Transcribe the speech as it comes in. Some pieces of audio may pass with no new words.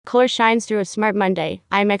Color shines through a smart Monday,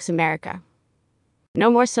 IMAX America. No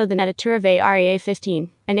more so than at a tour of AREA 15,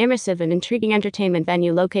 an immersive and intriguing entertainment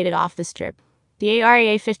venue located off the Strip. The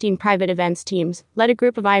AREA 15 private events teams led a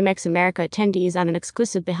group of IMAX America attendees on an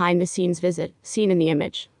exclusive behind-the-scenes visit, seen in the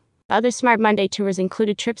image. Other Smart Monday tours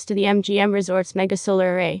included trips to the MGM Resorts Mega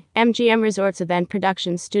Solar Array, MGM Resorts Event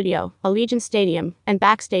Productions Studio, Allegiant Stadium, and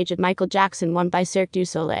backstage at Michael Jackson One by Cirque du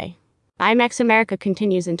Soleil. IMAX America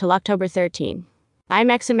continues until October 13.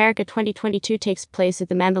 IMAX America 2022 takes place at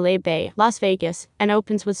the Mandalay Bay, Las Vegas, and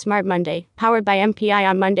opens with Smart Monday, powered by MPI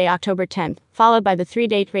on Monday, October 10, followed by the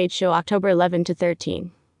three-day trade show October 11 to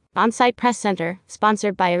 13. On-site press center,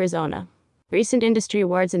 sponsored by Arizona. Recent industry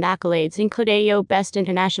awards and accolades include AEO Best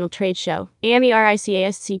International Trade Show,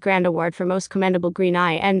 AMERICASC Grand Award for Most Commendable Green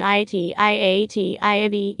Eye, and IATIAVESC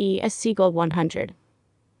Gold 100.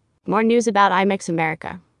 More news about IMAX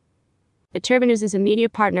America. The Turbonews is a media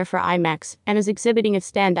partner for IMAX and is exhibiting its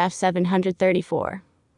stand F734.